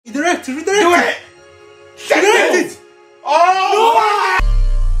Redirect it! Redirect Do it! it! Redirect it! Oh!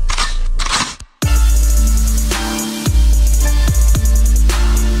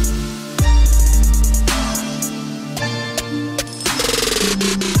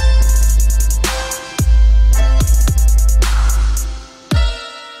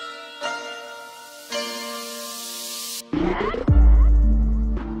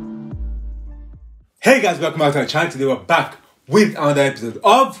 Hey guys, welcome back to our channel. Today we're back with another episode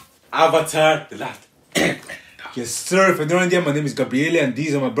of Avatar, the last. Yes sir, if you're not India, my name is Gabriele and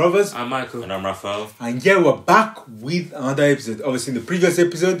these are my brothers. I'm Michael. And I'm Raphael. And yeah, we're back with another episode. Obviously in the previous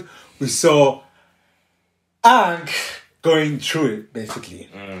episode, we saw Aang going through it, basically.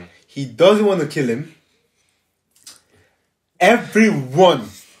 He doesn't want to kill him. Everyone,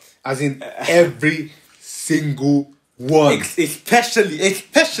 as in every single one,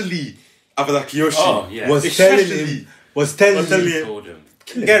 Especially Avatar Kyoshi. Oh, yeah. was telling him, Told him.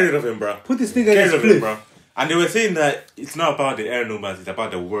 Get rid of him, bro. put this nigga Get in rid his of him, place. bro. And they were saying that it's not about the air nomads, it's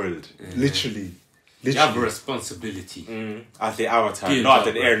about the world. Literally. You have a responsibility. As the Avatar, Good not job,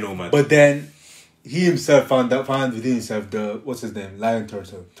 as the bro. air nomad. But then he himself found within himself what's his name? Lion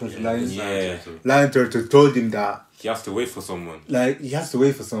Turtle. Yeah. Lion Turtle told him that He has to wait for someone. like he has to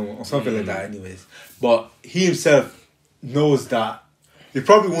wait for someone or something like that anyways. But he himself knows that he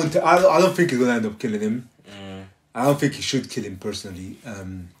probably won't I don't think he's gonna end up killing him. I don't think he should kill him personally.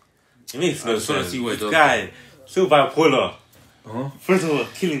 It makes no I just wanna sense. see where it This goes. guy, so bipolar. Uh-huh. First of all,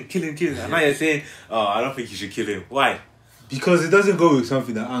 kill him. And now you're saying, oh, I don't think you should kill him. Why? Because it doesn't go with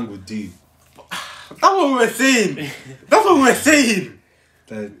something that Aang would do. That's what we're saying. That's what we're saying.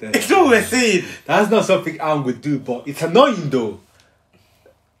 It's not what we're saying. That's not something Aang would do, but it's annoying though.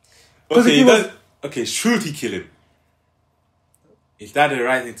 Because Okay, if he was, okay, should he kill him? Is that the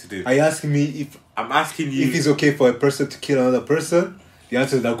right thing to do? are you asking me if I'm asking you. it's okay for a person to kill another person? The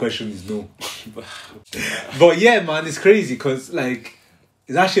answer to that question is no. But yeah, man, it's crazy because like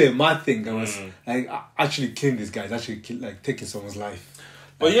it's actually a mad thing. I was like actually killing this guy. It's actually taking someone's life.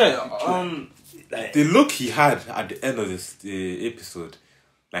 But yeah, the look he had at the end of the episode,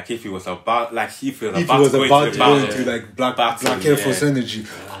 like if he was about, to Go into like Black Air Force energy.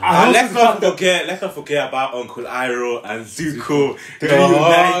 Let's not forget about Uncle Iroh and Zuko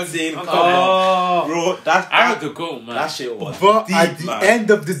reuniting. Come on, bro. I had to go, man. That shit was But deep, at the man.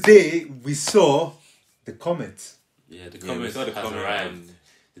 end of the day, we saw the comet, Yeah, the we comet saw the has comet arrived. and-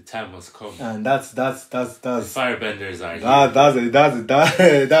 The time has come. and that's Firebenders are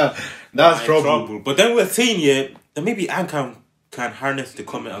here. that's trouble. But then we're saying that maybe Aang can harness the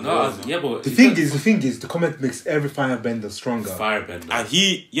comet as well. Yeah, but The thing is, the comet makes every firebender stronger. Firebender.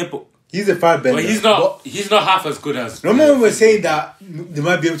 And but He's a firebender. But he's not half as good as. Remember when we were saying that they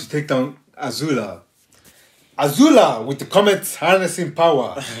might be able to take down Azula? Azula with the comet's harnessing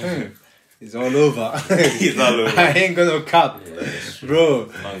power. It's all over. It's all over. I ain't gonna cap, bro.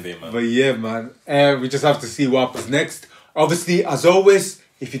 Long day, man. But yeah, man. We just have to see what happens next. Obviously, as always,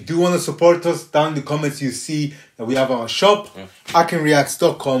 if you do want to support us, down in the comments you see that we have our shop,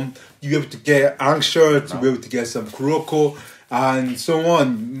 akinreacts.com. You'll be able to get Aang shirts, you'll be able to get some Kuroko, and so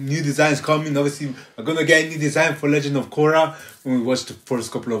on. New designs coming. Obviously, we're going to get a new design for Legend of Korra when we watch the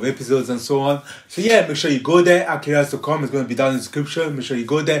first couple of episodes and so on. So yeah, make sure you go there, akinreacts.com. It's going to be down in the description. Make sure you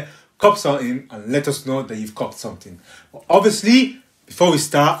go there, cop something, and let us know that you've copped something. Obviously, before we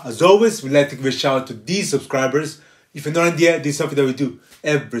start, as always, we'd like to give a shout out to these subscribers. If you're not in there, this is something that we do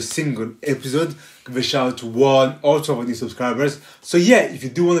every single episode. Give a shout out to one or two of our new subscribers. So yeah, if you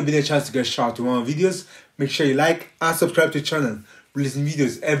do want to be the chance to get a shout out to one of our videos, make sure you like and subscribe to the channel. We're releasing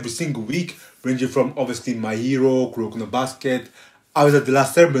videos every single week, ranging from obviously My Hero, Kuroko no Basket, I Was at the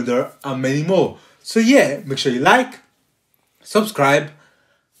Last Airbender, and many more. So yeah, make sure you like, subscribe,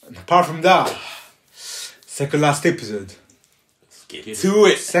 and apart from that, second last episode. Get to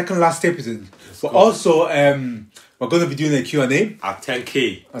it. Second last episode. But also, we're going to be doing a Q&A. At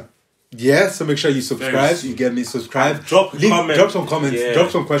 10K. Yeah, so make sure you subscribe. You get me subscribe. Drop a comment. Drop some comments. Yeah. Drop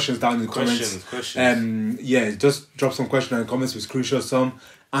some questions down in the comments. Questions. Yeah, just drop some questions in the comments. We screenshot some,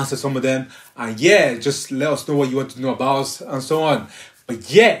 answer some of them, and yeah, just let us know what you want to know about us and so on. But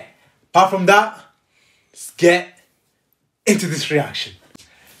yeah, apart from that, let's get into this reaction.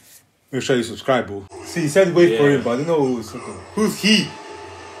 Make sure you subscribe, bro. See, he said wait for him, but I don't know who's talking. Who's he?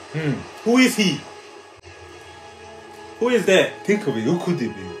 Who is he? Who is that? Think of it. Who could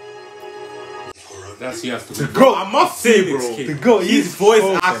it be? That's you have to go. Go. I must say, bro. The goat. His voice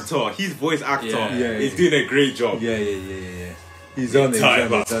actor. His voice actor. Yeah. He's doing a great job. Yeah. He's on it. Time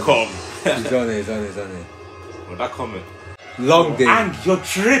has come. He's on it. Well, that comment. Long day. And your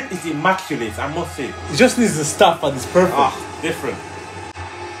drip is immaculate, I must say. It just needs the stuff and it's perfect. Different.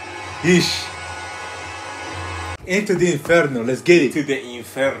 Yeesh. Into the inferno. Let's get it. To the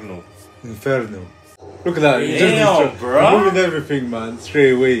inferno. Inferno. Look at that. Damn, bro. Moving everything, man.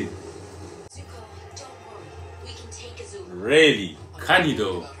 Straight away. Really? Can you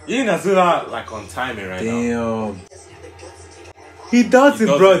though? You know Azula like on timing right now. Damn. He does it,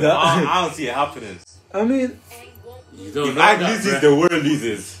 brother. I don't see it happening. I mean, You don't If know Aang that, loses, bruh. the world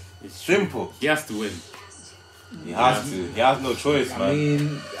loses. It's Simple. He has to win. He has to. He has no choice, man. I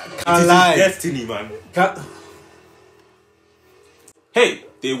mean, It can't is lie. his destiny, man. Can't, Hey,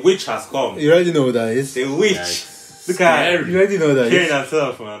 the witch has come. you already know what that is. The witch. Yikes. Look at her. Scary. You already know what that Carrying is.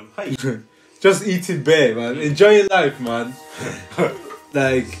 herself, man. Hi. Just eating bare, man. Enjoying life, man.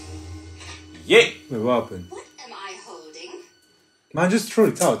 Like, Yeah. wait, what happened? What am I holding? Man, just throw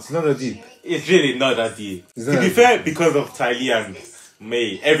it out. It's not that deep. It's really not that deep. It's To not be that fair, because of Ty Lee and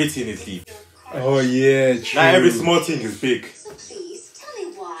May, everything is deep. Oh, yeah, true. Now every small thing is big. So please, tell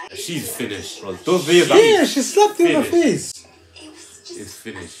me why. She's finished. Bro, those videos Yeah, are she slapped you in the Finished. face. It was just It's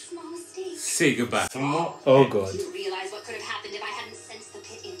finished. a small mistake. Say goodbye. Oh, God. You realize what could have happened if I hadn't sensed the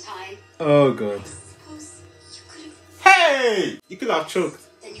pit in time? Oh, God. Suppose you could have. Hey! You could have choked.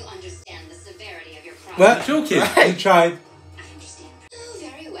 Then you understand the severity of your crime. What? Joking. You tried. I understand. Oh,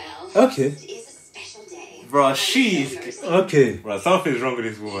 very well. Okay. It is a special day. Bro, she's... Okay. Bro, something's wrong with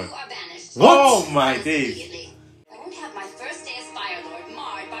this woman. You are banished. What? Oh my days. Immediately. I won't have my first day as Fire Lord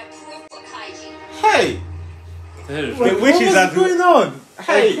marred by poor book hygiene. Hey! Hey, What, witch what is was that- going on?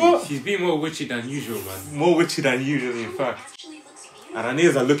 Hey! Like, what? She's been more witchy than usual, man. More witchy than usual, in fact. Actually looks beautiful. And her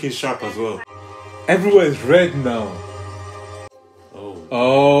nails are looking sharp as well. Everywhere is red now. Oh.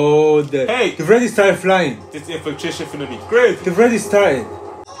 Oh, Hey! they've already started flying. This infiltration finna be great. They've already started.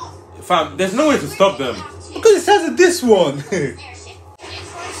 Fam, there's no way to stop them. Because it started this one. Airship.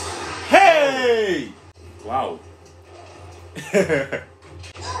 Hey! Wow.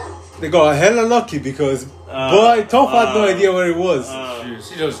 They got hella lucky because boy, Toph had no idea where it was.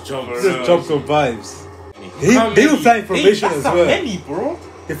 She just jumped. Just jumped on vibes. How They were many? flying formation Hey, as that's well. many, bro.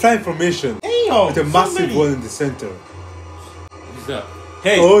 They flying formation Damn, with a so massive many. one in the center. Who's that?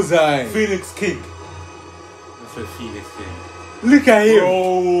 Hey, Ozai, Phoenix King. That's a Phoenix thing. look at him.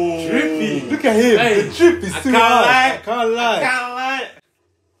 Bro. Drippy. Look at him. Hey, the drip is I too can't hard. lie. I can't lie. Can't lie.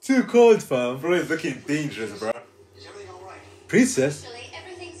 Too cold, fam. Bro, it's looking dangerous, bro. Princess. Actually,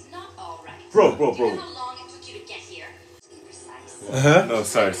 everything's not all right. Bro. Do you know how long it took you to get here? To be precise. Uh-huh. No,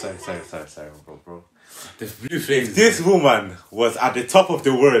 sorry, bro. The blue flames. This woman was at the top of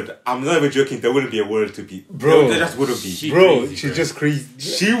the world. I'm not even joking. There wouldn't be a world to beat. Bro. There just wouldn't be. She- Bro, crazy, she's bro. just crazy.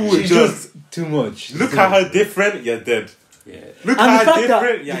 She would She's just too much. look at her different. You're dead. Yeah. Look And the at her fact different.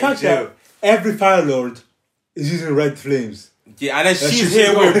 that, You're the in fact jail. that every Fire Lord is using red flames. Yeah, and then she's she's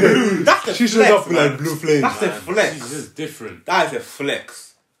here got with blue. That's a She shows flex, up with man. like blue flames. That's a Man, flex. She's just different. That is a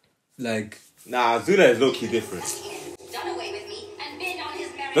flex. Like, Nah, Azula is low key different. Done away with me and been on his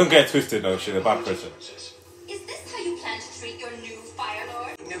merry Don't way. get twisted though. She's a bad person. Is this how you plan to treat your new Fire Lord?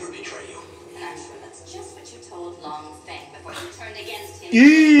 Never betray you. And I'm sure that's just what you told Long Feng before you turned against him.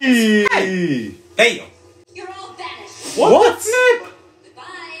 eee. Damn. You're all banished. What?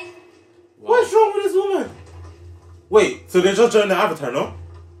 Goodbye. What's wrong with this woman? Wait, so they just joined the Avatar, no?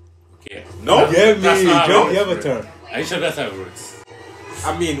 Okay. No? Yeah, That's me, not how join it the works, Avatar. Are you sure that's how it works?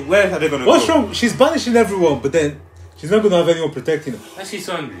 I mean, where are they gonna What's go? wrong? She's banishing everyone, but then she's not gonna have anyone protecting her. Why is she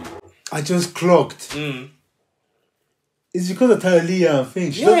so angry? I just clocked. Mm. It's because of Talia and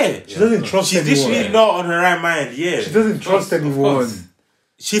things. She Yeah. doesn't, she doesn't trust She's literally anyone. not on her right mind, yeah. She doesn't trust Of anyone. course.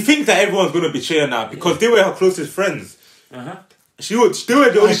 She thinks that everyone's gonna betray her now because they were her closest friends. Uh-huh. They were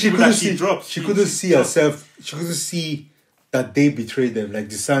the only And she people that couldn't she see. dropped. She couldn't see herself. She couldn't see that they betrayed them, like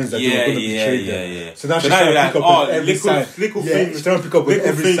the signs that they were going to betray them. So now she's trying to pick up on every sign. little Yeah, things. she's trying to pick up on little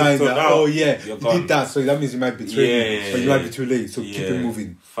every things, sign so that, now oh yeah, you're you gone. did that, so that means you might betray me, but you might be too late, so keep it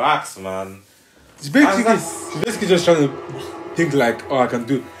moving. Facts, man. She's basically just trying to think like, oh, I can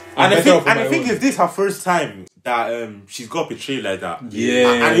do. And I'm better off on the my thing own. is, this her first time that she's got betrayed like that.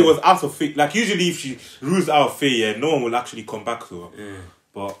 Yeah. And it was out of fate. Like usually, if she rules out of fate, yeah, no one will actually come back to her. Yeah.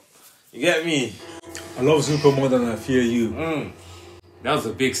 But you get me. I love Zuko more than I fear you. That was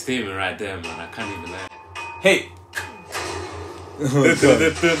a big statement right there, man. I can't even lie. Hey. Oh,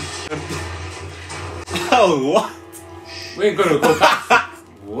 God. Oh, what? We ain't gonna go back.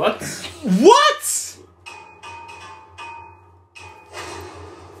 What? What?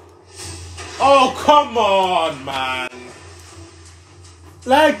 Oh, come on, man.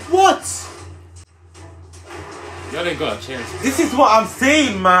 Like what? Y'all ain't got a chance. This is what I'm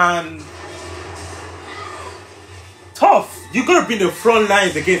saying, man. Toph, you gotta be in the front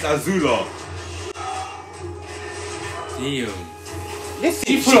lines against Azula. Damn. Listen,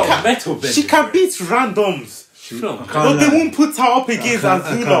 She full of metal bending, she can bro. beat randoms. From No, they won't put her up against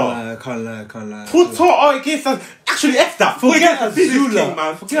Azula. I can't lie. Put her up against Azula. Actually, F that. Forget Go against the Phoenix Azula. King,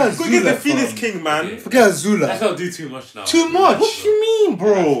 man. Forget Go against the Azula, Phoenix fam. King, man. Okay. Forget Azula. Let's not do too much now. Too much. What do you mean,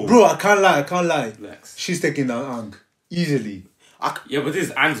 bro? Bro, I can't lie. Relax. She's taking down Aang. Easily. Yeah, but this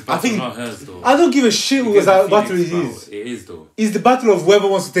is Ang's battle, think- not hers though. I don't give a shit what Because the battle it Phoenix is. battle, It is though. It's the battle of whoever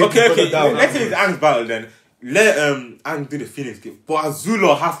wants to take Okay, the brother down. let's say it's Aang's battle then. Let Aang do the Phoenix King. But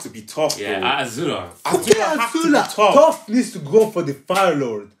Azula has to be tough, Yeah, bro. Azula. Forget has to be Azula. tough. Toph needs to go for the Fire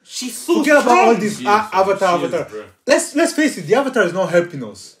Lord. She's so Forget strong. about all this She is, avatar. she is, bro. Let's face it, the avatar is not helping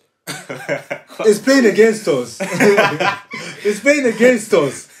us. It's playing against us. It's playing against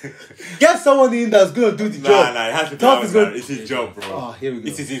us. Get someone in that's gonna do the job. Nah, it has to be Toph is Avatar. gonna. It's his job, bro. Ah, here we go.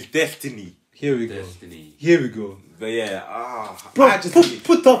 It is his destiny. Here we go. Destiny. Here we go. But yeah, Bro, I just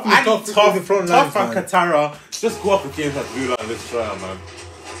put Toph in I the need top in the front lines, Toph and man. Katara, just go up against Azula and let's try her, man.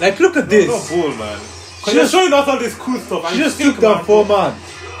 Like, look at No this. bull, man. She Cause you're just- showing us all this cool stuff. And She you just think took down about 4 man.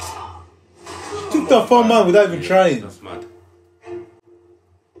 Took down 4 man without even trying. That's mad.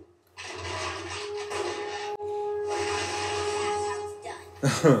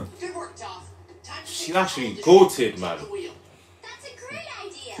 Good work, Toph. Time to She's take actually control of goated, the man. wheel. That's a great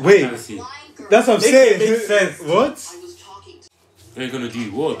idea. Wait, Fancy. Blind girl. that's what I'm Make saying. it make sense. What? I was talking to What are you gonna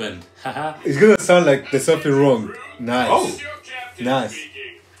do? Waterbend. Haha. It's gonna sound like there's something wrong. Nice. Oh. Nice.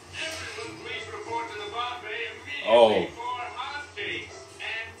 Oh.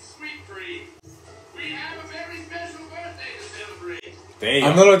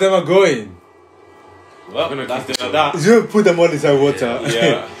 Damn. And all of them are going. Well, Gonna that's keep the it that. He's gonna put them all inside water.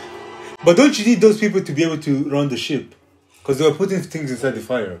 Yeah. But don't you need those people to be able to run the ship? Because they were putting things inside the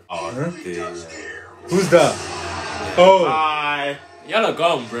fire. Oh, damn. Who's that? Oh. Bye. Y'all are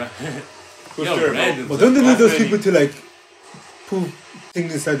gone, bro. Y'all sure, random. But don't they need those That's people to like put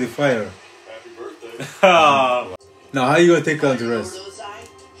things inside the fire? Ah. Now how you gonna take out the Lord rest? Ozai.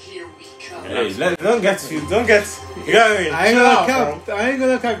 Here we come. Hey, don't get. You know what I mean? I ain't Chill out, gonna bro. cap. I ain't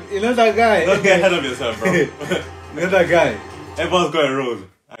gonna cap. You know that guy. Don't get ahead of yourself, bro. You know that guy. Everyone's got a role,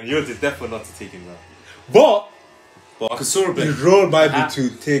 and yours is definitely not to take him down. But Kasura the bend. role might be to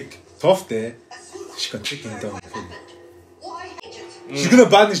take Toph there. She can take him down. Why, Agent? She's gonna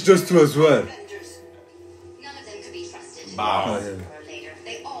banish those two as well. Avengers. None of them could be trusted. Wow. Oh, yeah. Sooner or later,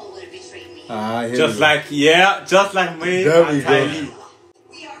 they all would have betrayed me. Ah, here Just we go. like me There and we go. Tylee.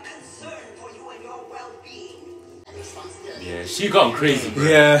 We are concerned for you and your well-being. And responsibility. Yeah, she gone crazy, bro.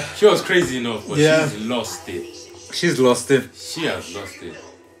 Yeah, She was crazy enough, but Yeah. she's lost it. she's lost it. She has lost it.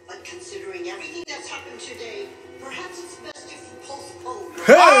 But considering everything that's happened today, perhaps it's best if you postpone.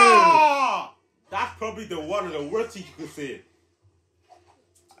 Hey! Ah! That's probably the one of the worst things you could say.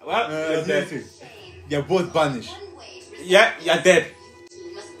 Well, you're dead. Seriously. They're both banished. One way to Yeah, you're dead. You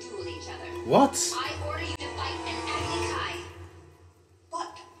two must duel each other. What? I order you to fight an Agni Kai.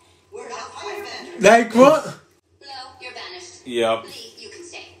 But we're not firebenders. Like what? No, you're banished. Yep. Lee, you can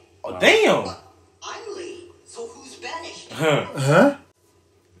stay. Oh, damn. I'm Lee, so who's banished? Huh?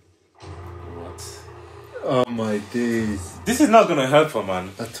 What? Oh my days. This is not gonna help her,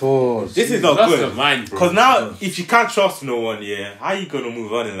 man. At all. This is not Lost her good. mind, bro. Because now, if you can't trust no one, yeah, how you gonna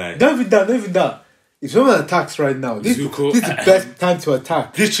move on in life? Not even that. If someone attacks right now, this is Zuko. the best time to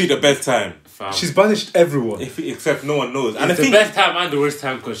attack. Literally the best time. Fam. She's banished everyone. Except no one knows. And It's I the think. best time and the worst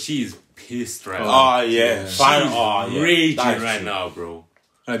time because she's pissed right now. Oh, yeah. Fire. Oh, yeah. Raging That's right true. now, bro.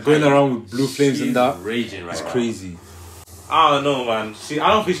 Like going around with blue flames She's and that. raging right It's now. crazy. I don't know, man. I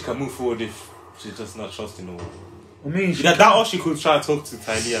don't think she can move forward if she's just not trusting no one. I mean, she That or she could try to talk to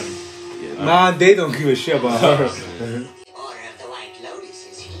Tylee and. Yeah, nah, they don't give a shit about her. Order of the White Lotus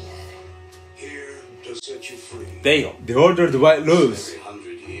is here. Here to set you free. Damn. They ordered the White Lotus.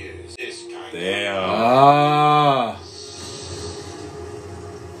 100 years. This kind Damn. Ah.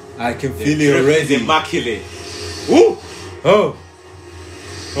 I can feel it It's already. immaculate. Ooh! Oh.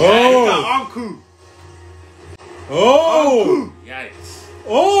 Oh. Uncle! Oh. Yikes.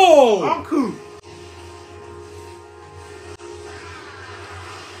 Oh. Uncle!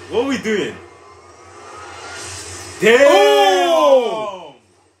 What are we doing? Damn! Oh.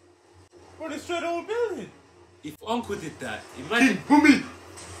 Bro, destroyed the whole building. If Uncle did that, imagine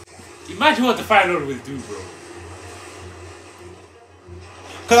what the Fire Lord will do, bro.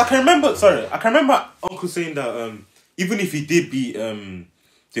 Because I can remember Uncle saying that even if he did beat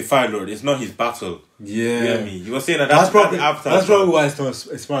the Fire Lord, it's not his battle. You Yeah. get me? You were saying that That's probably after. why it's not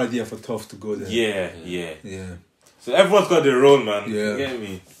a smart idea for Toph to go there. Yeah. Yeah. So everyone's got their role, man. Yeah. You get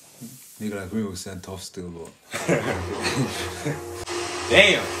me? Nigga, like we will send Toph still, but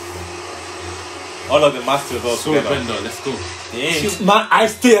Damn. All of the masters all Sword together. bender, let's go. Damn. My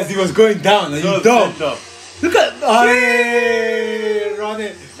eyes stayed as he was going down. Are you dumb? Look at. Hey, run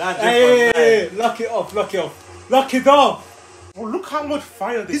it. Hey, lock it off. Lock it off. Lock it off. Oh, look how much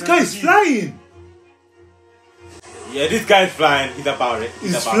fire This guy is flying. Yeah, this guy's flying. He's about it.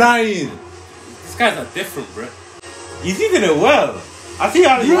 He's flying. These guys are different, bro. He's eating it well. I see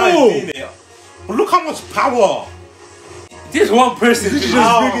how he's eating it. But look how much power. This one person He's did just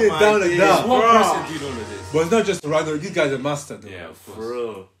all. bringing it down like that. One Bro. person did all of this. But it's not just Ragnar. These guys are master though. Yeah, of course.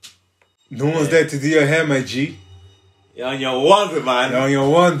 Bro. No one's there to do your hair, my G. You're on your ones, man. You're on your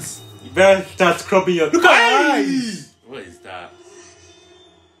ones. You better start scrubbing your... Look at eyes. What is that?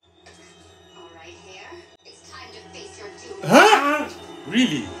 Alright, hair. It's time to face your doom. Huh?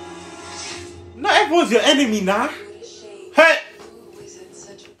 Really? Not everyone's your enemy now. Hey!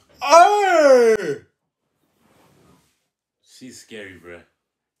 Hey! She's scary, bro.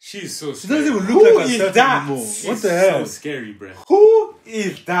 She's so She scary. doesn't even Who look like is herself that? anymore. She's What the hell? so scary, bro. Who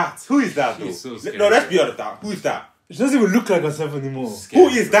is that? Who is that, though? She's so scary, No, let's bro. be honest now. Who is that? She doesn't even look like herself anymore. Scary, Who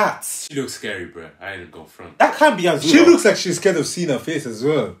is bro. that? She looks scary, bro. I ain't go front. That can't be Azula. She looks like she's scared of seeing her face as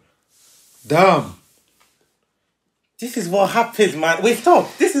well. Damn. This is what happens, man. Wait,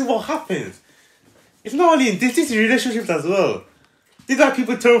 stop. This is what happens. It's not only in this is relationships as well. These are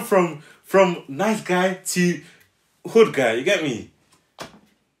people turn from nice guy to hood guy. You get me?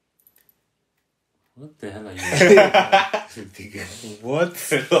 What the hell are you What?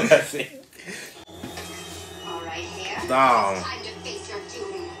 That's it. Alright, hair. Damn. It's time to face your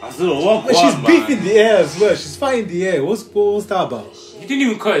doom. Azula, what But she's man? beef in the air as well. She's fighting the air. What's that about? You didn't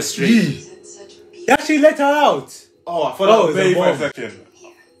even cut it straight. He actually let her out. Oh, I thought Oh, that was it's very a for a bomb. second.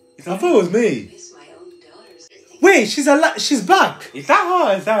 I thought it was me. It's my own daughter's thing. Wait, she's alive. She's back. Is that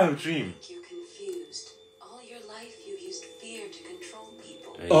her or is that a dream? You're confused. All your life you used fear to control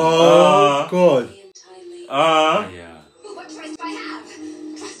people. Oh God. Yeah. What choice do I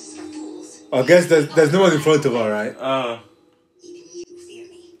have? Trust your fools. I guess there's no one in front of her, right? Even you fear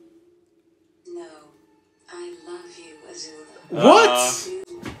me. No, I love you, Azula. What?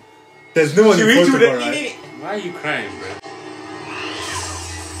 There's no one in front of her, right? Why are you crying, bro?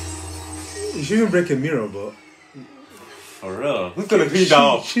 You shouldn't break a mirror, but For real? Who's gonna clean that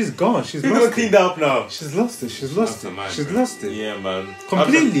up? she's gone. She's Who's gonna lost clean it. that up now? She's lost it. She's lost Lost her it. mind, She's bro. lost it. Yeah, man.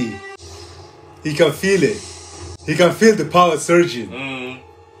 Completely. He can feel it. He can feel the power surging.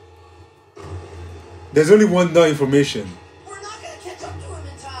 There's only one now information. We're not gonna catch up to him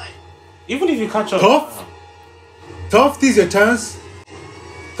in time. Even if you catch up. Toph? Toph, this is your chance.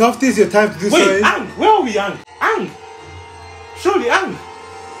 Toph, this is your time to do Wait, something. Aang! Where are we, Aang? Aang! Surely Aang!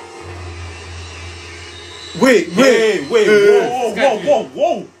 Wait. Whoa! Wait a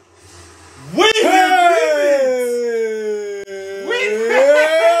minute! Wait!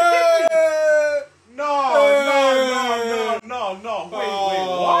 No! Wait,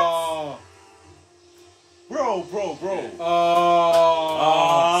 what? Bro.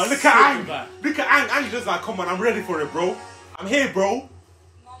 Look at Aang! Look at Aang! Aang's just like, come on, I'm ready for it, bro. I'm here, bro.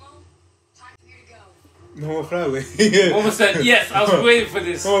 Momo, time for you to go. No more fly away. Almost said, yes, I was waiting for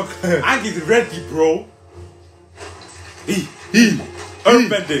this. Okay. Aang is ready, bro.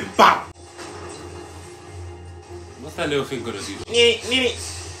 Airbending. Bam! What's that little thing gonna do?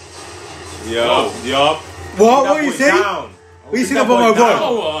 Yup. What are you saying? What you saying about my boy?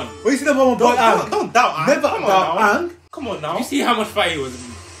 Go on. What you saying about my boy? Aang? Don't doubt Aang. Never Come on doubt now. Aang. Come on now. You see how much fight he was?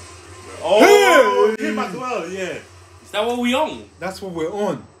 Oh, Hey! him as well, yeah. Is that what we on? That's what we're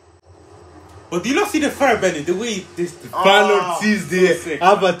on. But do you not see the firebending? The way this Fire Lord sees the sick.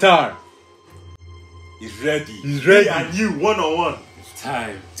 avatar. He's ready. He's ready. Me and you, one-on-one. It's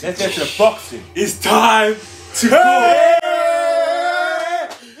time. Let's get to the boxing. It's time to go.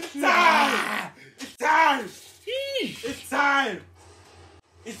 It's time! It's time! It's time!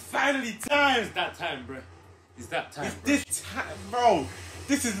 It's finally time! It's that time, bro. It's that time, bro. This time, bro.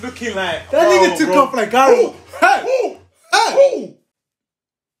 This is looking like. That nigga took off like arrow. Hey! Hey!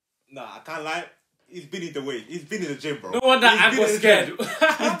 Nah, I can't lie. He's been in the weight. He's been in the gym, bro. No wonder He's I been was in the scared. gym.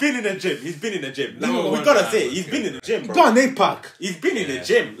 He's been in the gym. He's been in the gym. Like, No we wonder gotta I say, was he's been in the gym, bro. Go on, 8-pack. He's been in the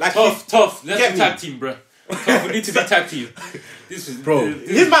gym. Like, Tough. Let's Get do me. tag team, bro. Tough, we need to be tag team. This is Bro, this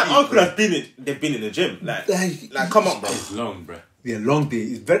his is man deep, uncle bro. has been in. They've been in the gym. Like come on, bro. It's long, bro. Yeah, long day.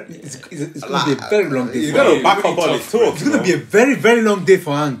 It's going to be a very long day. He's for gonna Aang. back up really on tough, his bro. talk. It's going to be a very, very long day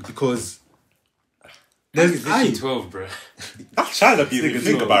for Aang because there's He's literally Aang. 12, bro. That's child abuse. If you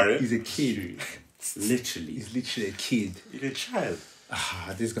think about it, He's a kid. Literally. He's literally a kid. he's a child. Ah,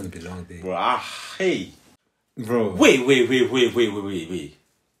 this is going to be a long day. Bro, hey. Bro. Wait.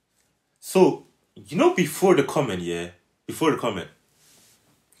 So, you know, before the comment,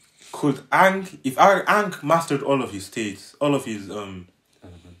 could Aang, if Aang mastered all of his states, all of his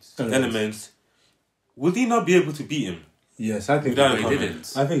elements, would he not be able to beat him? Yes, I think Without he comment.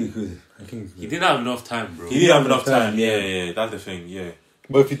 didn't. I think he could. He didn't have enough time, bro. He didn't have enough time. Yeah, that's the thing. Yeah.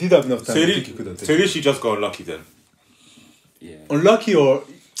 But if he did have enough time, So I he think he could have so taken it. she just got unlucky then. Yeah. Unlucky, or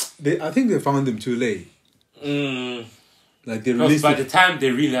I think they found him too late. Mm. Like they Because released by it. the time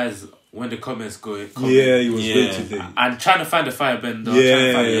they realized when the comments come Yeah, he was Yeah. way too late. and trying to find the firebender, trying to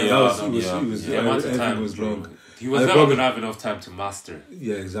Yeah, find the that was, other- it was, yeah. it was, the amount of everything time was bro. long. He was And the never problem- gonna have enough time to master it.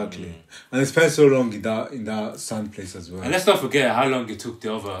 Yeah, exactly. And it spent so long in that sand place as well. And let's not forget how long it took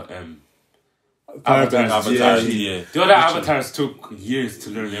the other Firebenders, Avatars, yeah, yeah. the other avatars took years to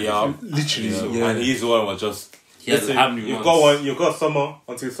learn everything. Yeah. literally. Yeah. And his one was just. He had Listen, how many you've months? got one. You've got summer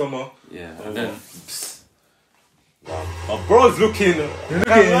until summer. Yeah, and then My bro's looking. Look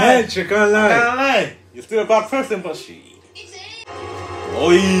at hench, I can't lie. Can't lie. You're still a bad person, but she.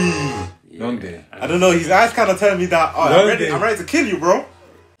 Oi. yeah, Long day. I don't know. His eyes kind of telling me that. Oh, Long day. I'm ready to kill you, bro.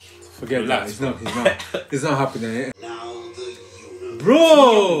 Forget Relax, that. It's not happening. Now the universe.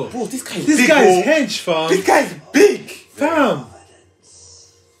 Bro! Bro, this guy. This guy is hench, fam. This guy's big. Fam!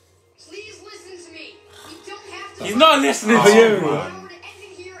 Please listen to me. You don't have to. he's not listening Oh, to yeah, you, bro. Come over to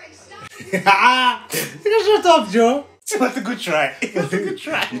exit here and stop. Shut up, Joe. That's a good try. That's a good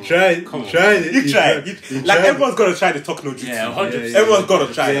try. You tried. You tried it. You try. You Like tried everyone's got to try the talk no jutsu. Yeah, 100%. Everyone's got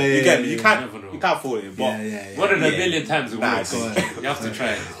to try Yeah, it. You yeah, get me? yeah, You yeah. can't. Never know. You can't afford it. But Yeah, yeah, yeah. More than a Yeah. million times it Nah, works. come on. You have to try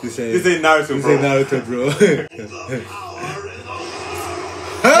it. This this ain't Naruto, This bro. ain't Naruto, bro.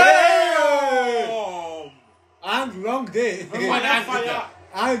 Hey! And long day. When I did that,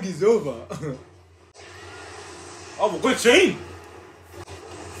 Ang is over. Oh, good chain.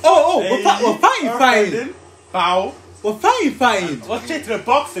 We're fighting. Foul. We're fighting. What's straight to the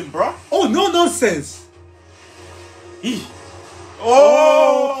boxing, bro? Oh, no nonsense.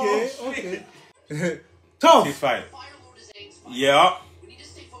 Oh, Okay. Toph. He's fine. Fire Lord Ozai's fine. Yeah. We need to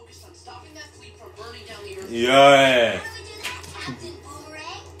stay focused on stopping that fleet from burning down the earth. Yeah.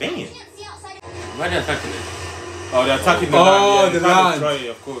 Dang Dang it. why are they attacking it? Oh, they're attacking the Oh, land. the they're trying land. to destroy it,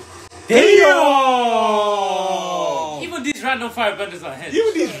 of course. Damn. Even these random firebenders are heads.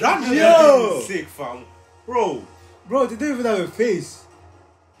 Even these random Yo. is sick, fam. Bro, Bro, they don't even have a face.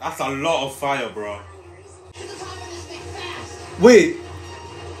 that's a lot of fire, bro. To the top of this thing fast. Wait.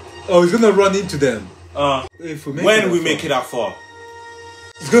 Oh, he's gonna run into them. If we make When that we far. make it that far.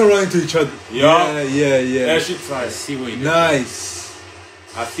 He's gonna run into each other. Yeah. Yeah. Airship try. I see what you did. Nice.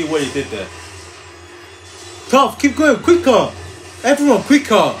 I see what you did there. Toph, keep going, quicker. Everyone,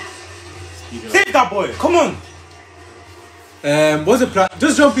 quicker. Save that boy. Come on. What's the plan?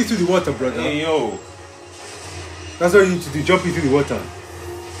 Just jump into the water, brother. Hey, yo. That's what you need to do. Jump into the water.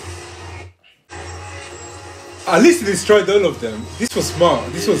 At least he destroyed all of them. This was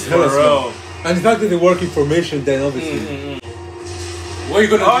smart. This was hella For smart. real. And the fact that they work in formation, then obviously. What are you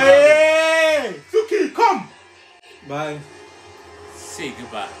gonna Oh, do? now? hey! Suki, come! Bye. Say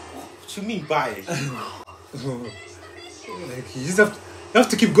goodbye. What you mean by it? Like, you have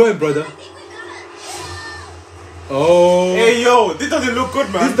to keep going, brother. Oh. Hey, yo, this doesn't look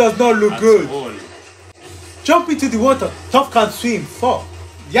good, man. This does not look That's good. all. Jump into the water. Toph can't swim. Fuck.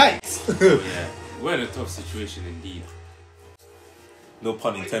 Yikes. Yeah, we're in a tough situation indeed. No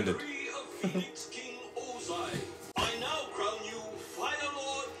pun intended. Phoenix King Ozai, I now crown you Fire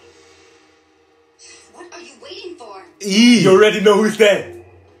Lord. What are you waiting for? E. You already know who's there.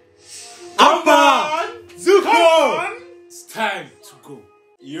 Amba. Zuko. It's time to go.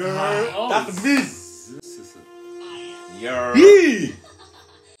 Yeah. Oh, That's me. this is Yeah. E. You're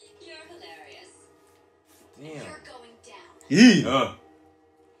hilarious. Damn. You're going down. E.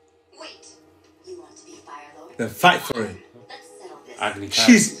 Wait, you want to be Fire Lord? Then fight for it. Let's settle this. Agni Kai.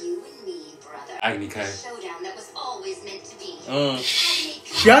 She's. You and me, brother. Agni Kai. A showdown that was always meant to be.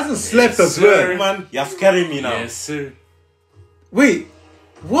 She hasn't slept as Sir, well. man, you're scaring me now. Yes, sir. Wait.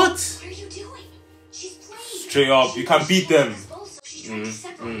 What? What are you doing? She's playing. Straight up, you can beat them. She's trying to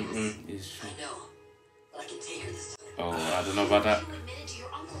separate us. It's true. I know, but I can take her this time. Oh, I don't know about that. You admitted to your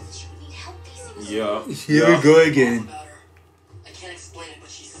uncle that she would need help facing us. Yeah. Here we go again. I can't explain it, but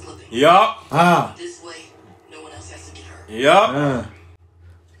she's slipping. Yeah. Ah. This way, no one else has to get hurt. Yeah.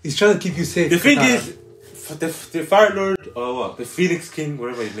 He's trying to keep you safe. The thing Katara. is, the Fire Lord, or what? The Phoenix King,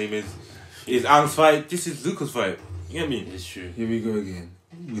 whatever his name is Aang's fight. This is Zuko's fight. You get me? It's true. Here we go again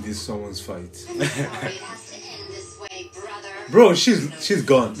with this someone's fight. I'm sorry it has to end this way, brother. Bro, she's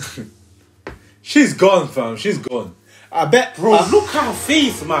gone. She's gone, fam. She's gone. I bet, Bro, look at her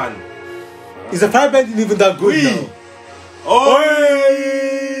face, man. Is the firebending even that good Oui. now? Oh,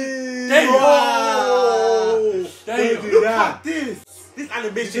 Damn. Wow. Damn. Don't do look that. at this. This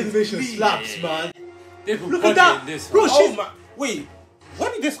animation, This animation clean. slaps, man. They put Look budget at that. in this Bro, one. Oh my! Wait,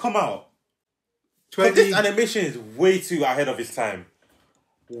 when did this come out? 'Cause this animation is way too ahead of its time.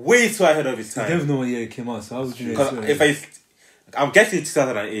 Way too ahead of its I don't time. even know what year it came out, so I was doing Because I'm guessing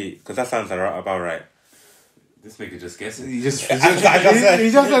 2008, because that sounds about right. This nigga just guessing. He just I just said-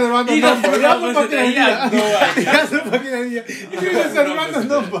 he just said a random number. He has no fucking He has idea. no idea. He has no fucking idea. He just said a random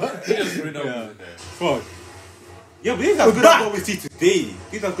number. He just threw numbers in there. Fuck. Yeah, but these are good back. at what we see today.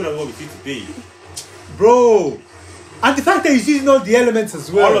 These are good at what we see today. Bro. And the fact that he's using all the elements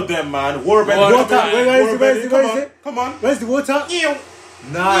as well. All of them, man. Warbender. Water. Where is it? Come on. Where's the water? Ew.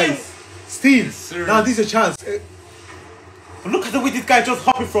 Nice. Steam. sir. Now this is a chance. But look at the way this guy just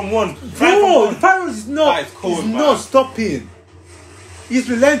hopping from one. Bro, the Firelord is not. That is cold, he's man. not stopping. He's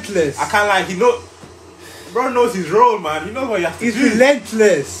relentless. I can't lie, bro knows his role, man. He knows what he has to He's do.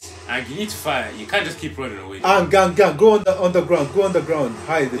 relentless. And you need to fight. You can't just keep running away. Gang, go on the underground. Go underground.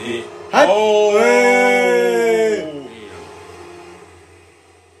 Hide a bit. Yeah. Hide. Oh. Hey.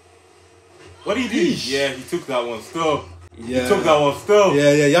 What did he do? Yeah, he took that one still. Yeah. He took that one still.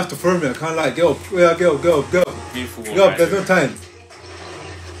 Yeah, you have to firm it. I can't lie. Go up. Yeah, go up. Painful one Go up. right There's there. no time.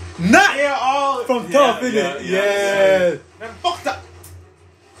 Nah! Yeah, oh. From top, innit? Yeah. Then fuck that.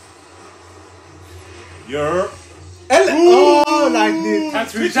 You're. Oh, lightning.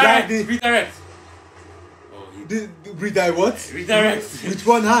 That's redirect. Lightning. Redirect. Oh, Redirect what? redirect. With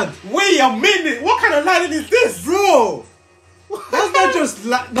one hand. Wait a minute. What kind of lightning is this? Bro! That's not just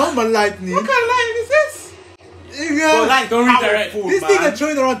normal lightning. What kind of lightning is this? Yeah. Like, Don't redirect. powerful, This man. thing is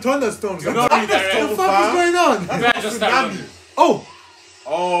throwing around thunderstorms. Do What not redirect. the fuck is going on? You might just start running. Oh!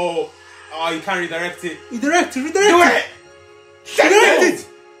 Oh, you can't redirect it. Redirect it. Do it! Redirect it!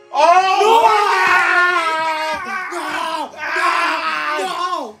 Oh!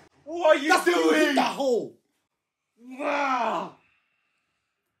 No! What are you That's doing? hit that hole. Wow.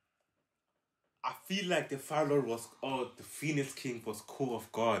 I feel like the Firelord the Phoenix King was caught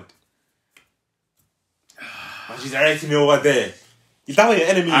off guard. And she's directing me over there. Is that what your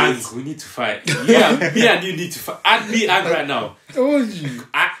enemy And is? we need to fight. Yeah, me and you need to fight. I'd be Aang right now. Told you.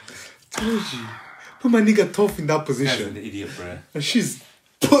 I, Put my nigga Toph in that Guy's position. an idiot, bruh. And she's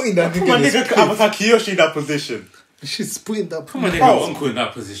putting that Put nigga my in his nigga place. Avatar Kyoshi in that position. She's putting that. Put my nigga Oh. uncle in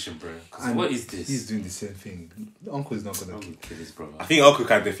that position, bruh. 'Cause And what is this? He's doing the same thing. Uncle is not gonna I'm kill. gonna kill this, bro. I think Uncle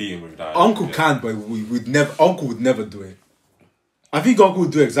can defeat him with that. Uncle can, but we would never. Uncle would never do it. I think Uncle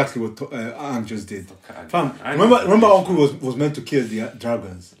would do exactly what Aang just did. Okay, Fam, I remember know. Uncle was meant to kill the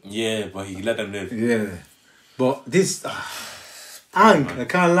dragons. Yeah, but he let them live. Yeah, but this Aang, I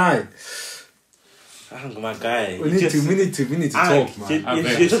can't lie. Aang, my guy. We need to talk, man.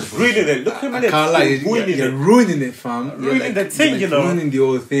 You're just ruining it. Look at I him. can't lie. You're ruining You're it. ruining it, fam. You're Ruining the thing, you're you know. Ruining the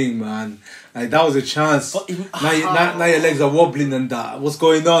whole thing, man. Like that was a chance. But even- now your legs are wobbling and that. What's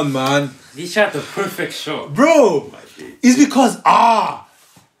going on, man? He shot the perfect shot. Bro, it's because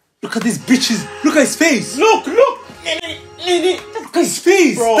look at these bitches. Look at his face. Look. Look at his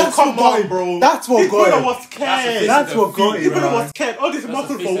face. Bro, That's come what got on, him. bro. That's what This got brother him. was scared. That's what got him, This brother man. was scared. All this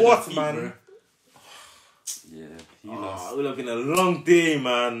muscle the for face of what, defeat, man? bruh. Yeah, he lost. It would have been a long day,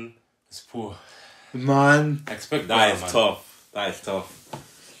 man. It's poor. Man, I expect That is man. tough. That is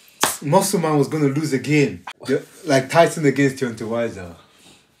tough. Muscle Man was gonna lose again. Like Tyson against Deontay Wilder.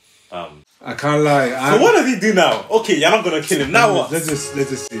 I can't lie. So what does he do now? Okay, you're not gonna kill him. Now what? Let's just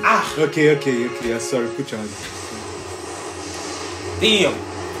see. Ah. Okay. I'm sorry. Put your hand. Damn.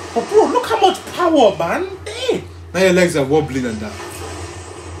 But bro, look how much power, man. Damn. Now your legs are wobbling and that.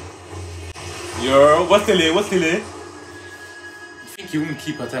 Yo, what's the lay? You think he wouldn't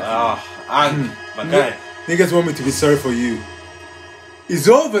keep attacking? Aang, my guy. Niggas want me to be sorry for you. It's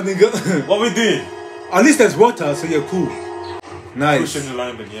over, nigga. What we doing? At least there's water, so you're cool. Nice. Pushing the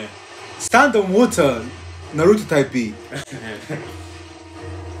lineman, yeah. Stand on water. Naruto type B.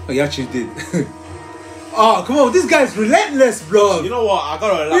 Oh, you actually did. Oh, come on. This guy's relentless, bro. You know what? I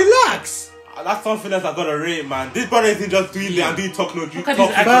gotta Relax. That's something else I gotta rate, man. This brother isn't just doing it and doing talk no Look talk. at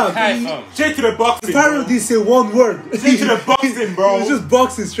this fam. acting fam. Straight to the boxing. Pharaoh bro. didn't say one word. Straight to the boxing, bro. He was just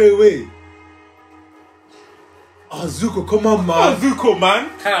boxing straight away. Oh, Zuko, come on, Oh, man. Zuko, man.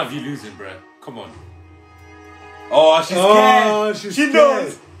 Can't have you losing, bruh. Come on. Oh, she's Oh, scared. she's She scared.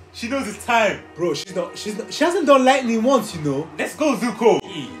 knows. She knows it's time. Bro, she hasn't done lightning once, you know. Let's go, Zuko.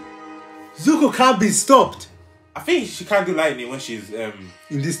 Zuko can't be stopped I think she can't do lightning when she's in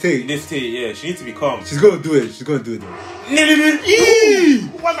this stage. in this state. Yeah, she needs to be calm. She's gonna do it. She's gonna do it.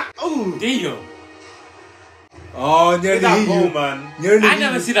 Ooh. Damn. Oh, nearly Let that hit go, you. man. Nearly I hit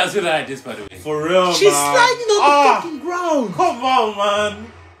never you. seen Azula like this, by the way. For real, She's man. sliding on the fucking ground. Come on,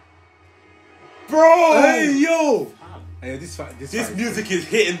 man. Bro. Hey, yo. Hey, this This music is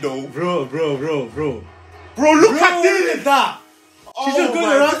hitting though. bro. Bro, look Bro, at this. that. She's just going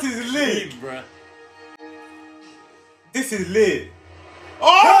around. This is lit. Bruh. This is lit.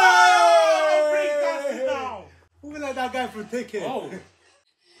 Oh! Break that down. Who will let that guy for taking? Oh. No lightning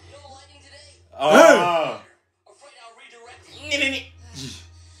today. Oh. Afraid I'll redirect you.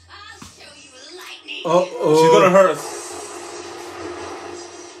 I'll show you lightning. Oh. She's gonna hurt us.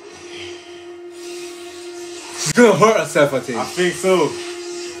 She's gonna hurt herself, I think. I think so.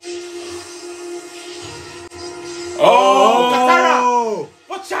 Oh, Katara!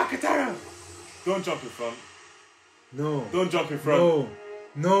 Watch out, Katara! Don't jump in front. No. Don't jump in front.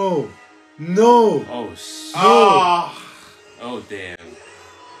 No. Oh, shit. Ah! Oh, damn.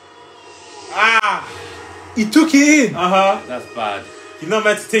 Ah! He took it in. That's bad. You're not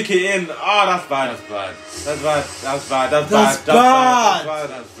meant to take it in. Ah, that's bad. That's bad. That's bad. That's bad. That's That's bad. bad. That's bad.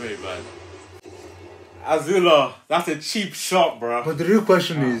 That's very bad. Azula, that's a cheap shot, bro. But the real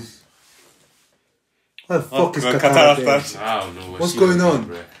question is, what the fuck is Katara Katara doing? stand. I don't know What's she going was on?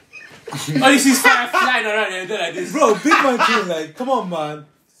 doing, bruh. Oh, this is fire flying around and like this. Bro, big man came like, come on, man.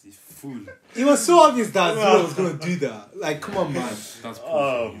 This fool. It was so obvious that Zero was gonna do that. Like, come on, man. That's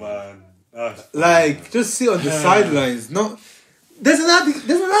Oh, man. That's Like, just sit on the sidelines. No, there's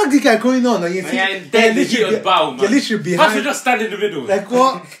another guy going on, and you think yeah, then the heat was bow, man. you're literally First, behind. you just stand in the middle. Like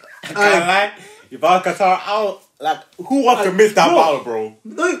what? can't lie. If I Katara out, like, who wants to miss that bro. battle, bro?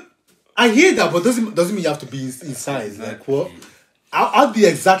 No, I hear that, but doesn't mean you have to be inside. Like what? I'd be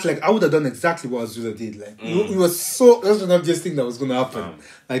exactly like I would have done exactly what Azula did. Like it was so that's an obvious thing that was gonna happen.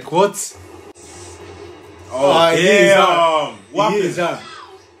 Like what? Oh, damn. What He is that?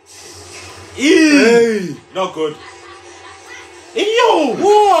 Ew. Hey, Not good. Yo!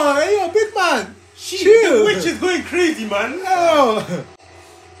 whoa, hey, yo, big man. The Chill. witch is going crazy, man. Oh,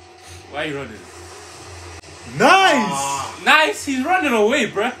 Why are you running? nice. Nice, he's running away,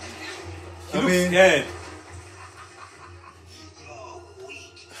 bruh. He I looks mean- scared. You're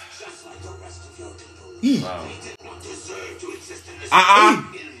weak, just like the rest of your people. He. Wow. They did not deserve to exist in this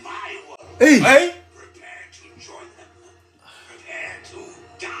In my world. Hey. Hey? Prepare to join them. Prepare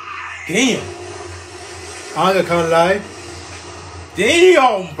to die. Damn. I can't lie.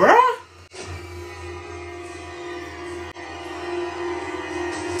 Damn, bruh.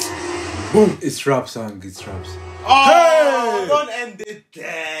 Boom. It's rap song. It's raps. Oh, Hey! don't end it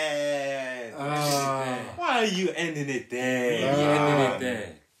there. Ah. Why are you ending it there? He ended it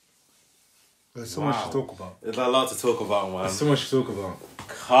there. There's so much to Wow. talk about. There's a lot to talk about, man. There's so much to talk about.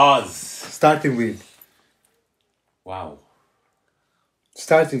 Cause Starting Wow.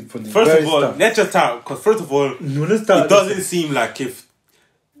 from the first very of all, start. let's just start. Cause first of all, No, let's start. it doesn't seem like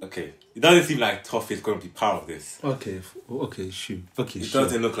it doesn't seem like Toph is going to be part of this. Okay, shoot. Okay, It sure.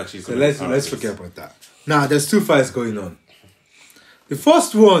 doesn't look like she's So going to be let's part of this. forget about that. Now there's two fights going on. The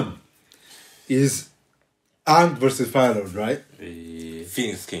first one is Aang versus Firelord, right? The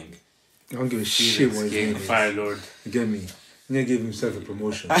Phoenix King. I don't give a shit what his King, name is. Fire Lord. You get me? He need to give himself a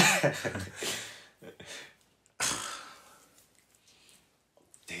promotion.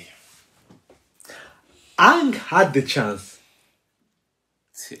 Aang had the chance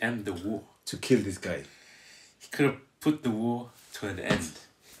To end the war. to kill this guy. He could have put the war to an end.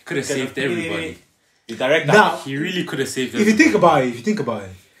 He could have saved everybody. The director. Now, He really could have saved if you everybody. think about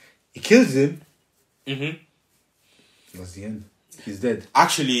it, he kills him. Mm-hmm. That's the end. He's dead.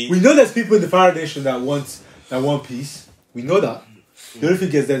 Actually, We know there's people in the Fire Nation that want peace. We know that. The only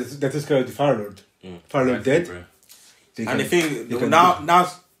thing is that is carried the Fire Lord. Fire Lord dead. Bruh. They and the can- thing they can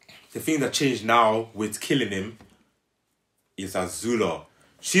now the thing that changed now with killing him is Azula.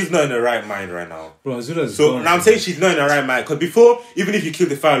 She's not in the right mind right now. Bro, Azula's So gone. now I'm saying she's not in the right mind because before, even if you kill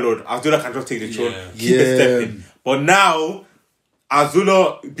the Fire Lord, Azula can just take the throne, Yeah. keep a step in. But now,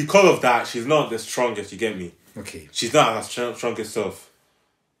 Azula, because of that, she's not the strongest. You get me? Okay. She's not her strongest self.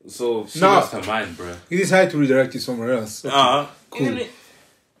 So She Now- lost her mind, bruh. He decided to redirect it somewhere else. Okay. cool. Cool.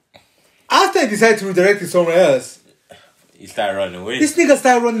 After he decided to redirect it somewhere else, He started running away. this nigga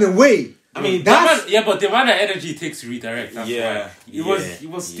started running away. I mean, that's Yeah, but the amount of energy it takes to redirect. That's Yeah, why. yeah, It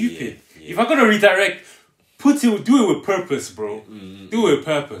was stupid. yeah. If I'm gonna redirect, do it with purpose, bro. Do it with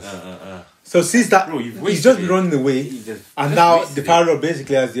purpose. so since that Bro, you've he's wasted just it. running away, just and now wasted the it. Fire Lord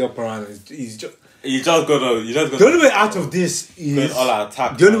basically has the upper hand. He's just You just gotta. the only way out of this Going is all out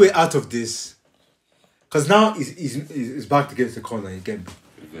attack. the only man. way out of this, because now he's backed against the corner again,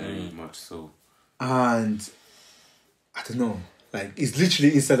 Very much so. and I don't know, like he's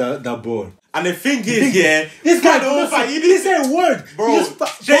literally inside that ball. And the thing is, yeah, This guy don't doesn't fight. he didn't say a word, Bro, He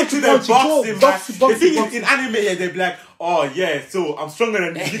just straight to the boxing, man. The thing is, boxing. in anime, yeah, they'll be like, oh yeah, so I'm stronger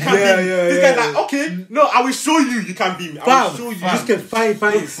than you. You can't Yeah, beat me. yeah, This yeah, guy's like, okay, no, I will show you can beat me. I Fam, will show you. you just kept fighting.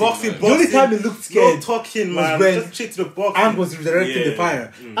 Boxing. The only time he looked scared no talking, was man. when Just straight to the box. Aang was redirecting the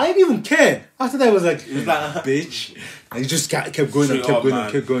fire. I didn't even care. After that, I was like, bitch. And he just kept going and Straight kept up, going man.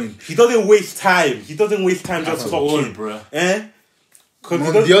 and kept going. He doesn't waste time. He doesn't waste time just talking, bro. Eh? Because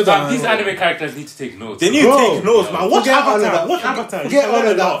On the other These hand, anime characters need to take notes. they need bro. to take notes, man. Watch forget all of Avatar. that. Watch Avatar. Forget You all can of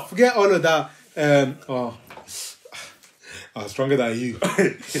learn a that. lot. Forget all of that. I'm stronger than you.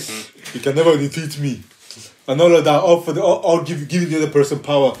 You can never defeat me. And all of that, all giving the other person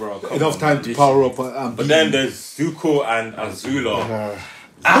power, come enough on, time man. to power up. And But then there's Zuko and Azula.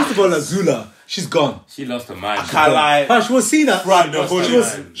 First of all, Azula, she's gone. She lost her mind. Can't lie. Man, she was seeing that. Throughout the whole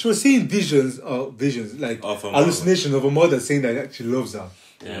time. She was seeing visions, like Of her hallucination of her mother saying that she loves her.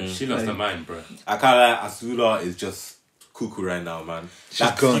 Yeah, she lost her mind, bro. I can't lie. Azula is just cuckoo right now, man.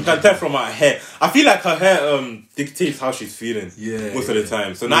 gone. You can tell from her hair. I feel like her hair dictates how she's feeling. Yeah, most of the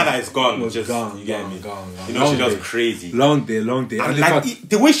time. So now that it's gone, was just gone, you get gone, me. gone. You know, she Long does day. crazy. Long day. And And like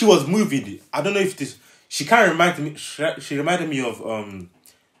the way she was moving, I don't know if this. She kind of reminded me. She reminded me of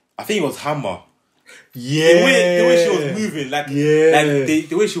I think it was Hammer. yeah, The way she was moving, like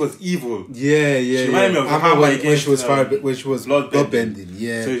the way she was evil. Yeah. She reminded me of I remember Hammer when against, she was when she was blood bloodbending.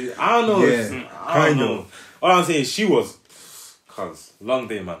 Yeah. So I don't know. Yeah, I don't kind know. All I'm saying, she was. Cause long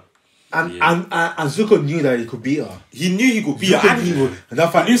day, man. and Zuko knew that he could beat her. He knew he could beat her. Zuko And knew, and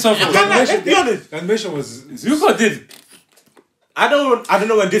that fact, knew something was let's be honest. the animation was Zuko did. I don't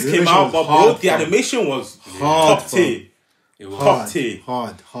know when this The came animation out, was but bro, hard, the fam. animation was Hard, top tier. It was Top tier.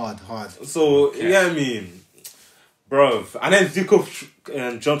 hard. So you know what I mean, bro. And then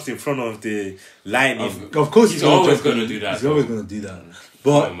Zuko jumps in front of the lightning. Of course, He's gonna always jump gonna in. do that, He's bro. always gonna do that. Oh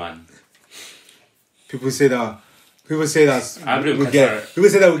But man. people say that we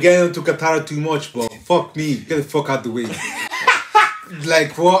Katara. get into Katara too much, but fuck me, get the fuck out the way.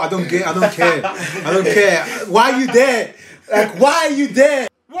 Like what? I don't care. Why are you there? Like why are you there?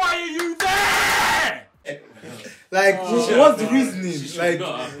 Why are you there? Like what's the reasoning? Like,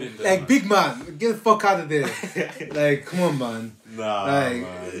 not have been there, Like man. big man, get the fuck out of there. Like come on, man. Nah, Like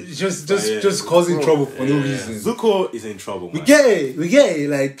man. just causing trouble for no reason. Zuko is in trouble. We Man. get it.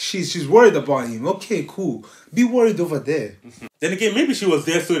 Like she's worried about him. Okay, cool. Be worried over there. Then again, maybe she was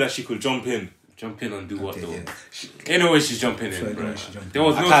there so that she could jump in. Jump in and do what though? Yeah. Ain't no way she's jumping Sure, in, no bro. way she's jumping There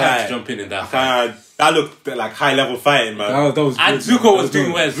was I no can't time lie. to jump in that fight. That looked like high level fighting, man. That was And good, Zuko man. was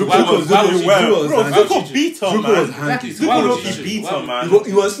doing well. Zuko Why was was she doing well? well. Bro, Zuko was Zuko beat her, Zuko man. was handy. Exactly. Zuko Why would low-key she- beat why her, would- man.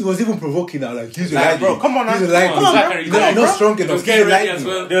 He was even provoking her. Like use your Like, lightning. bro, come on, Use man. your Come lightning. on, Zachary, You're not bro. strong enough. Let's Use get your ready lightning. as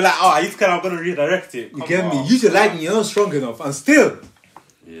well. They were like, oh, he's kind of gonna redirect it. You get me? Use your lightning. You're not strong enough. And still,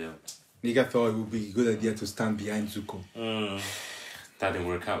 Yeah. Nigga thought it would be a good idea to stand behind Zuko. That didn't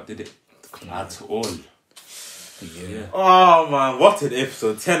work out, did it? At all. Yeah. Oh man, what an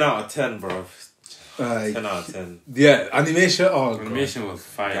episode! 10 out of 10, bro. 10 out of 10. Yeah, animation. Oh, God. Animation was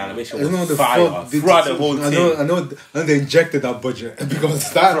fire. The I animation don't know was the fire fuck. throughout the whole thing. I know they injected that budget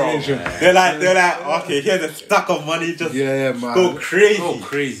because that animation. They're like, okay, here's a stack of money, just Yeah, man. go crazy. Go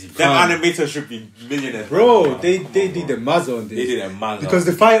crazy. Them Man. animators should be millionaires. Bro, man. they did the mazza on this. They did a man because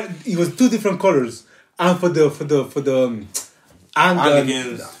the fire it was two different colors, and for the and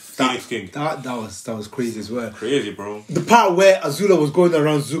against Phoenix King. that was crazy as well. Crazy, bro. The part where Azula was going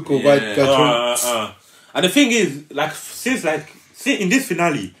around Zuko, right? And the thing is, since in this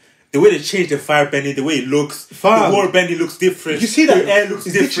finale, the way they changed the fire-bending, the way it looks, Fam. the water bending looks different. You see that the air looks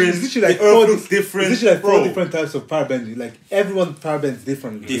it's different. It's literally like the earth four, looks different. It's literally like four bro. different types of power bending. Like everyone power bends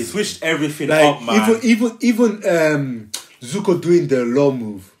different. They switched everything like up, man. even Zuko doing the law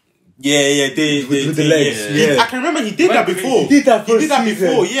move. Yeah, With the legs, yeah. I can remember he did that before. He did that first season.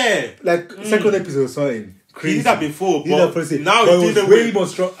 before, yeah. Like second episode or something. Crazy. He did that before, He did but that first season. now But he it did was it way with... more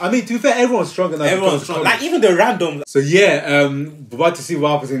strong. I mean, to be fair, everyone's stronger now. Everyone's because strong. of Like, even the random... So yeah, we're about to see what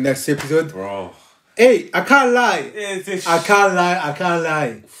happens in the next episode. Bro. Hey, I can't lie. It's I can't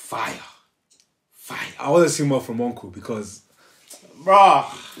lie. fire. I want to see more from Uncle because Bro.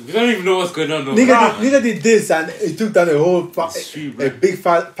 We don't even know what's going on. Though. nigga did this and it took down a whole true, bro. a big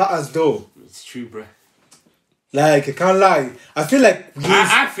fat ass door. It's true, bro. Like I can't lie. I feel like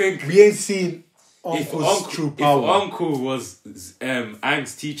I think we ain't seen if Uncle's true power. If Uncle was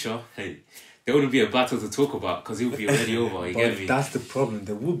Aang's teacher, hey, there wouldn't be a battle to talk about because he'll be already over. You get But me? that's the problem.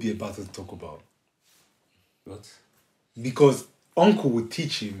 There will be a battle to talk about What? because Uncle would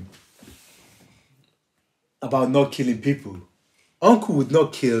teach him about not killing people. Uncle would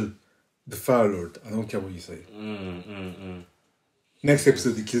not kill the Fire Lord. I don't care what you say. Next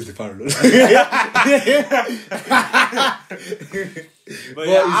episode, he kills the Fire Lord. But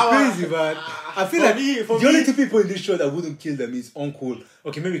yeah, it's crazy, man. I feel for like me- for the only me- two people in this show that wouldn't kill them is Uncle.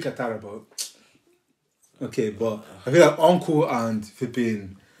 Okay, maybe Katara, but okay, but I feel like Uncle and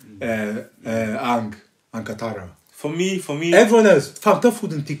flipping Aang and Katara. For me, Everyone else, fam, Toph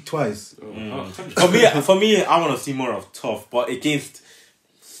wouldn't think twice. for me, I want to see more of Toph, but against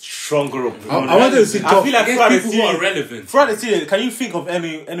stronger opponents. I wanted to see I Toph feel like Against throughout the people who are series, relevant. throughout the series, can you think of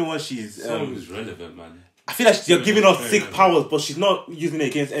anyone she's? Someone who's relevant, man. I feel like you're giving her Very sick relevant. powers, but she's not using it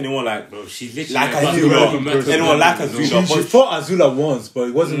against anyone like Bro, she's literally Like about to Azula. be a mental Anyone like level, Azula. you know? She fought Azula once, but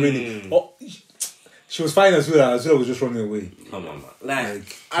it wasn't really. Oh, she was fighting Azula. Azula was just running away. come on, man.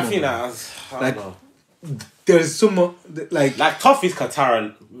 Like I come think on, that I Like, don't know. There's so much like. Toph is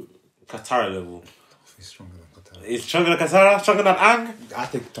Katara level. He's stronger than Katara. Is stronger than Katara? Stronger than Aang? I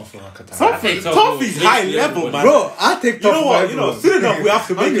take Toph over Katara. Toph is high level, man. Bro, I take Toph. You know over what? everyone. Soon enough we have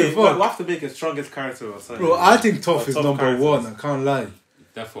to I don't make give it. a We fuck. have to make a strongest character or something. Bro, I think Toph is top number characters. one. I can't lie.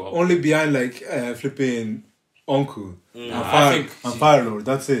 Therefore, Only behind like flipping Uncle and I think Fire Lord.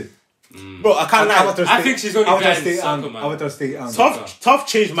 That's it. Bro, I can't lie. Avatar I State- think she's only Avatar behind State soccer, and man. Avatar State and Toph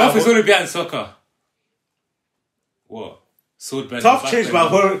changed my Toph is whole, only behind soccer. What? Sword bending. Toph back changed my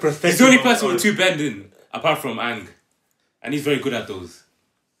bending. whole perspective. He's the only on- person on- with two bending, apart from Aang. And he's very good at those.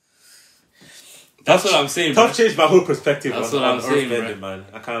 That's what I'm saying, bro. Toph changed my whole perspective That's on what I'm saying, Earthbending, bro. man.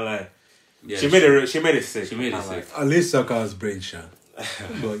 I can't lie. Yeah, She made it sick. She made I it can't lie. sick. At least Sokka's brain shot.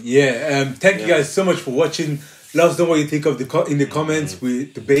 But yeah, thank you guys so much for watching. Let us know what you think of in the comments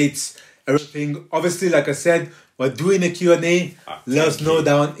with debates, everything. Obviously, like I said, we're doing a Q&A. Let us know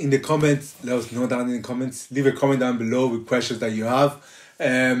down in the comments. Leave a comment down below with questions that you have.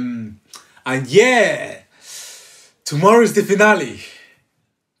 And yeah, tomorrow is the finale.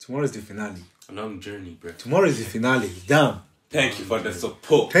 A long journey, bro. Tomorrow is the finale. Damn. Thank you for the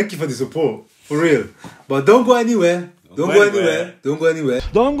support. Thank you for the support. For real. But don't go anywhere. Don't go anywhere.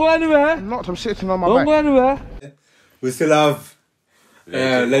 Don't go anywhere. Not, I'm sitting on my back. Don't go anywhere. We still have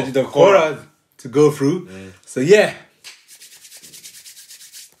Legend of Korra to go through. So yeah.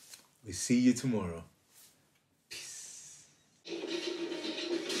 We see you tomorrow.